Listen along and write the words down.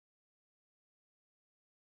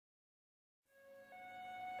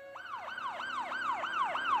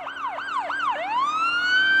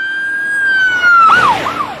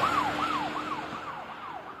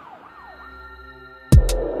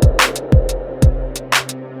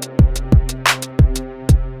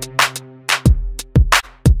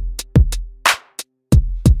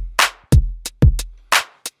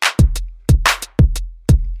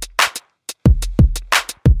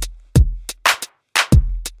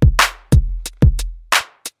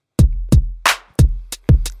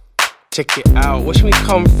Check it out, watch me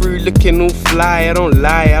come through looking all fly. I don't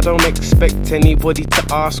lie, I don't expect anybody to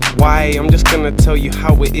ask why. I'm just gonna tell you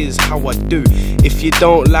how it is, how I do. If you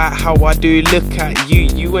don't like how I do, look at you.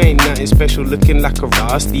 You ain't nothing special, looking like a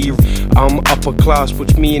rasty. I'm upper class,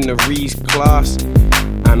 put me in the Reese class,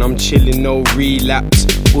 and I'm chilling, no relapse.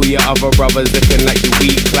 All your other brothers looking like you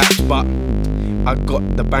weed claps, but I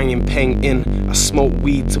got the banging peng in. I smoke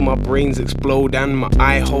weed till my brains explode and my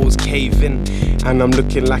eye holes cave in. And I'm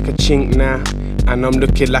looking like a chink now, and I'm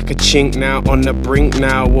looking like a chink now, on the brink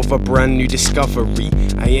now of a brand new discovery.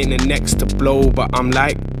 I ain't the next to blow, but I'm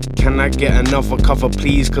like, can I get another cover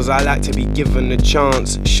please? Cause I like to be given a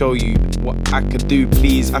chance, show you what I could do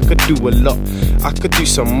please. I could do a lot, I could do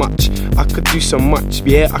so much, I could do so much,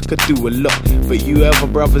 yeah, I could do a lot. But you other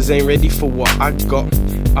brothers ain't ready for what I got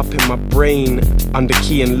up in my brain, under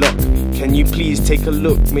key and lock. Can you please take a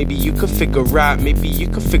look? Maybe you could figure out, maybe you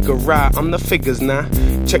could figure out. I'm the figures now,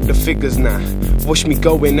 check the figures now. Watch me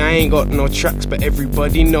going, I ain't got no tracks, but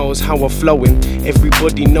everybody knows how I'm flowing.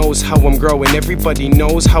 Everybody knows how I'm growing. Everybody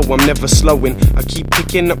knows how I'm never slowing. I keep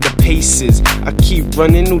picking up the paces, I keep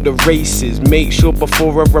running all the races. Make sure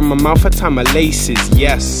before I run my mouth I tie my laces,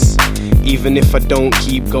 yes. Even if I don't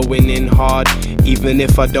keep going in hard, even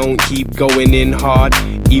if I don't keep going in hard,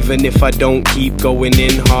 even if I don't keep going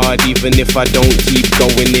in hard, even if I don't keep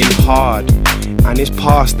going in hard. And it's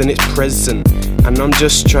past and it's present, and I'm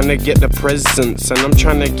just trying to get the presence, and I'm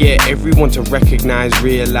trying to get everyone to recognize,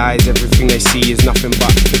 realize everything they see is nothing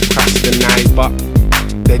but procrastinate. But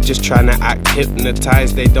they're just trying to act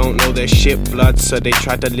hypnotized. They don't know their shit blood, so they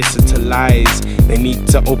try to listen to lies. They need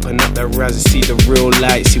to open up their eyes and see the real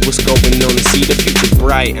light, see what's going on, see the future's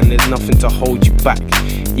bright, and there's nothing to hold you back.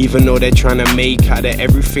 Even though they're trying to make out that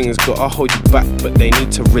everything's gotta hold you back, but they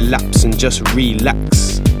need to relapse and just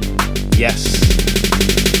relax. Yes.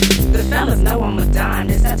 The fellas know I'm a dime,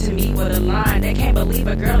 it's up to me with a line. They can't believe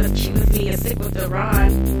a girl as cute as me is sick with the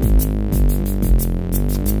rhyme.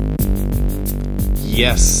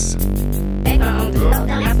 Yes. Don't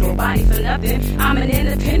ask nobody for nothing. I'm an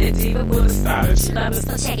independent diva with a solid loving,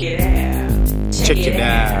 so check it out. Check it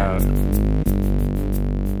out.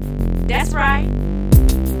 That's right.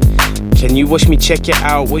 Can you watch me check it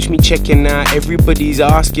out? Watch me checking out. Everybody's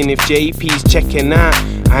asking if JP's checking out.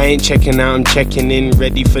 I ain't checking out, I'm checking in.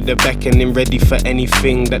 Ready for the beckoning, ready for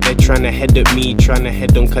anything that they're trying to head at me, trying to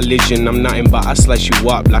head on collision. I'm nothing but I slice you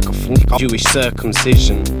up like a Jewish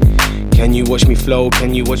circumcision. Can you watch me flow?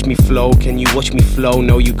 Can you watch me flow? Can you watch me flow?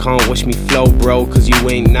 No, you can't watch me flow, bro, cause you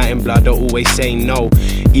ain't nothing, blood. I always say no,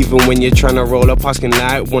 even when you're trying to roll up asking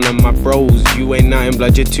like one of my bros. You ain't nothing,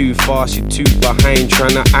 blood, you're too fast, you're too behind,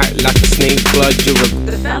 trying to act like a snake, blood.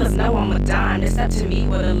 The fellas know I'm a dime, it's up to me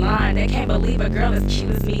with a line. They can't believe a girl as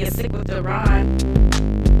cute as me is sick with the rhyme.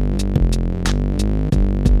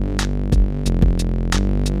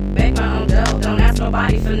 Make my own dough, don't ask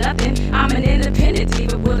nobody for nothing. I'm an independent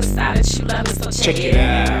diva with a style that you love, so check it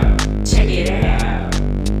out. Check it out.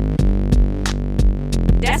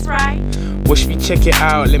 That's right. Watch me check it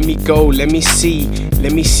out, let me go, let me see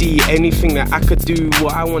anything that I could do,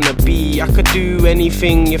 what I wanna be. I could do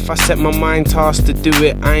anything if I set my mind task to do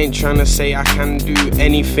it. I ain't trying to say I can do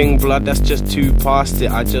anything, blood, that's just too past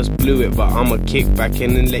it. I just blew it, but I'ma kick back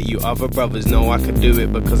in and let you other brothers know I could do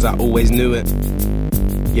it, because I always knew it.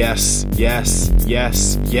 Yes, yes,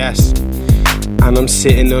 yes, yes. And I'm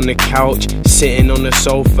sitting on the couch, sitting on the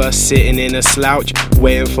sofa, sitting in a slouch,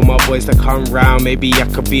 waiting for my boys to come round. Maybe I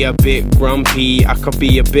could be a bit grumpy, I could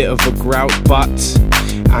be a bit of a grouch, but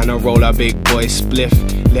and I roll a big boy spliff.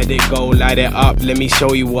 Let it go, light it up, let me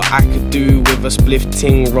show you what I could do with a spliff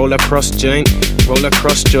ting. Roll across joint,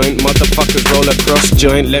 motherfuckers roll across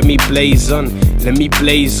joint. Let me blaze on, let me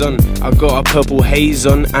blaze on. I got a purple haze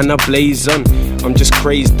on and a blaze on. I'm just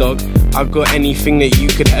crazed, dog. I got anything that you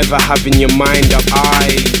could ever have in your mind up.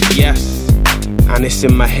 Yes. And it's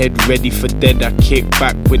in my head, ready for dead. I kick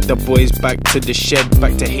back with the boys, back to the shed,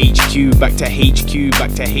 back to HQ, back to HQ,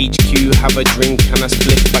 back to HQ. Have a drink and a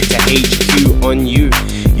split, back to HQ on you.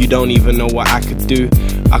 You don't even know what I could do.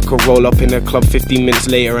 I could roll up in a club 15 minutes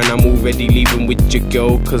later and I'm already leaving with your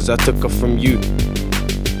girl, cause I took her from you.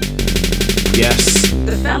 Yes.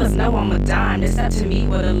 The fellas know I'm a dime, it's up to me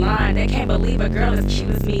with a line. They can't believe a girl as cute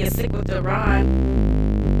as me is sick with the rhyme.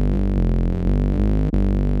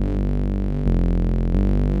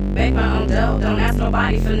 Make my own dough, don't ask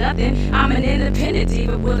nobody for nothing. I'm an independent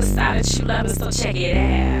diva with a style that you love, so check it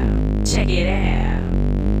out. Check it out.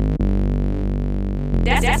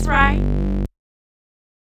 That's right.